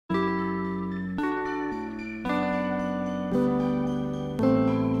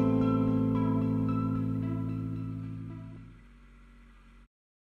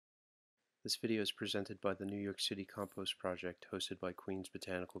This video is presented by the New York City Compost project hosted by Queens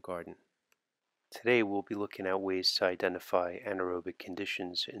Botanical Garden. Today we'll be looking at ways to identify anaerobic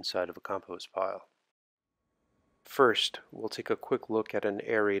conditions inside of a compost pile. First, we'll take a quick look at an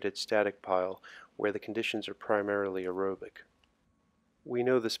aerated static pile where the conditions are primarily aerobic. We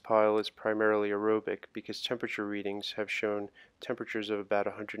know this pile is primarily aerobic because temperature readings have shown temperatures of about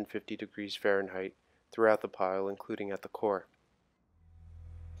 150 degrees Fahrenheit throughout the pile, including at the core.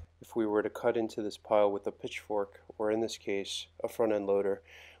 If we were to cut into this pile with a pitchfork, or in this case, a front-end loader,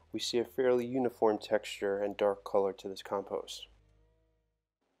 we see a fairly uniform texture and dark color to this compost.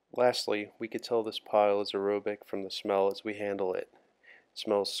 Lastly, we could tell this pile is aerobic from the smell as we handle it. It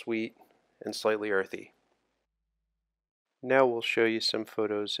smells sweet and slightly earthy. Now we'll show you some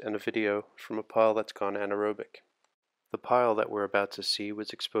photos and a video from a pile that's gone anaerobic. The pile that we're about to see was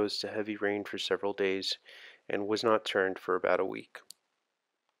exposed to heavy rain for several days and was not turned for about a week.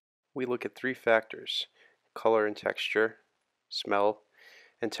 We look at three factors: color and texture, smell,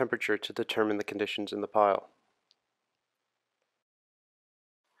 and temperature to determine the conditions in the pile.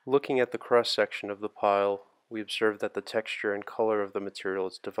 Looking at the cross-section of the pile, we observe that the texture and color of the material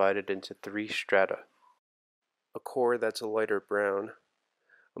is divided into three strata: a core that's a lighter brown,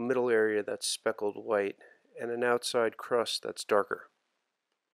 a middle area that's speckled white, and an outside crust that's darker.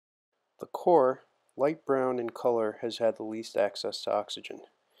 The core, light brown in color, has had the least access to oxygen.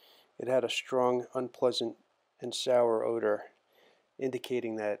 It had a strong, unpleasant, and sour odor,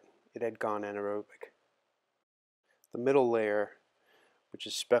 indicating that it had gone anaerobic. The middle layer, which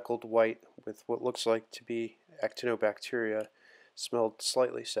is speckled white with what looks like to be actinobacteria, smelled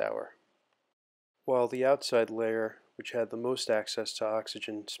slightly sour, while the outside layer, which had the most access to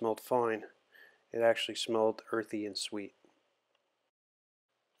oxygen, smelled fine. It actually smelled earthy and sweet.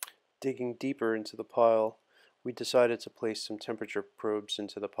 Digging deeper into the pile, we decided to place some temperature probes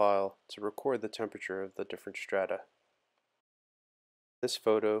into the pile to record the temperature of the different strata. In this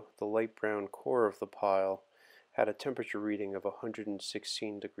photo, the light brown core of the pile had a temperature reading of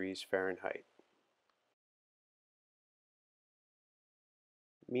 116 degrees Fahrenheit.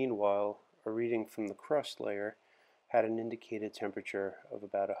 Meanwhile, a reading from the crust layer had an indicated temperature of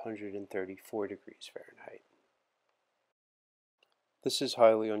about 134 degrees Fahrenheit. This is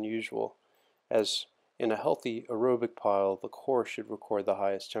highly unusual, as in a healthy aerobic pile, the core should record the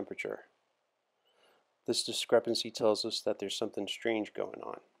highest temperature. This discrepancy tells us that there's something strange going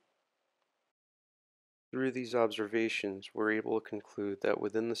on. Through these observations, we're able to conclude that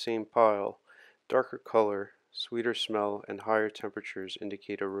within the same pile, darker color, sweeter smell, and higher temperatures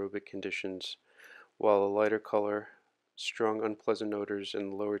indicate aerobic conditions, while a lighter color, strong unpleasant odors,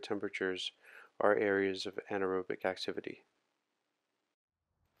 and lower temperatures are areas of anaerobic activity.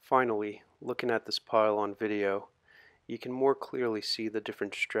 Finally, looking at this pile on video, you can more clearly see the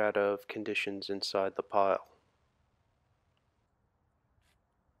different strata of conditions inside the pile.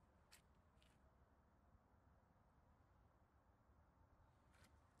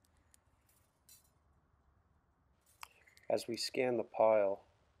 As we scan the pile,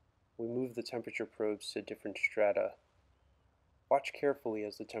 we move the temperature probes to different strata. Watch carefully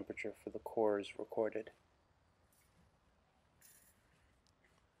as the temperature for the core is recorded.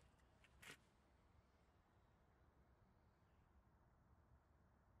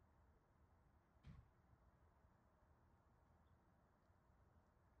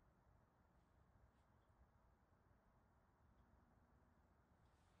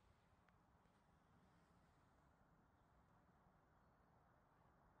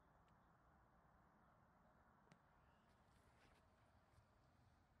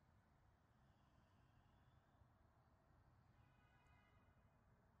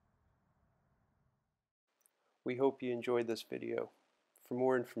 We hope you enjoyed this video. For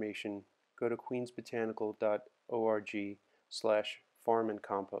more information, go to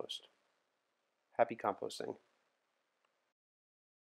queensbotanical.org/farmandcompost. Happy composting.